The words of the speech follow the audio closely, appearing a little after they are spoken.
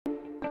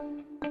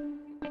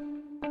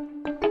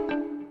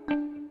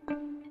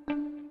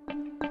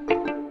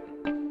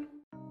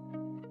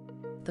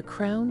The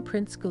Crown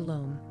Prince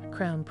Guillaume,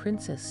 Crown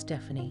Princess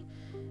Stephanie,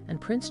 and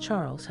Prince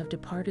Charles have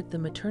departed the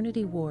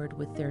maternity ward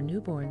with their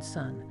newborn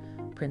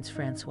son, Prince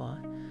Francois,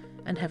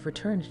 and have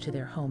returned to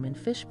their home in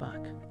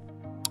Fischbach.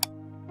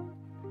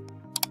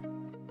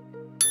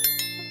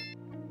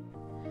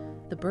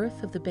 The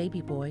birth of the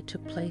baby boy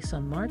took place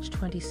on March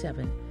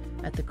 27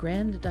 at the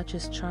Grand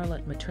Duchess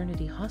Charlotte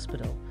Maternity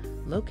Hospital,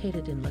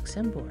 located in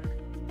Luxembourg.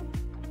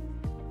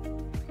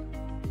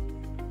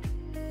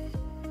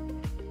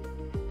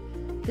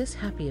 This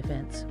happy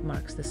event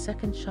marks the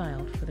second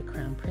child for the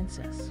Crown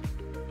Princess.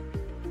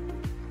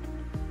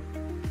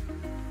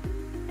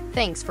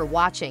 Thanks for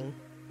watching.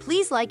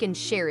 Please like and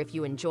share if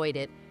you enjoyed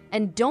it,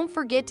 and don't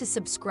forget to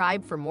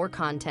subscribe for more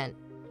content.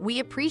 We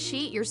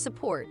appreciate your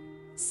support.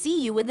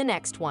 See you in the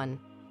next one.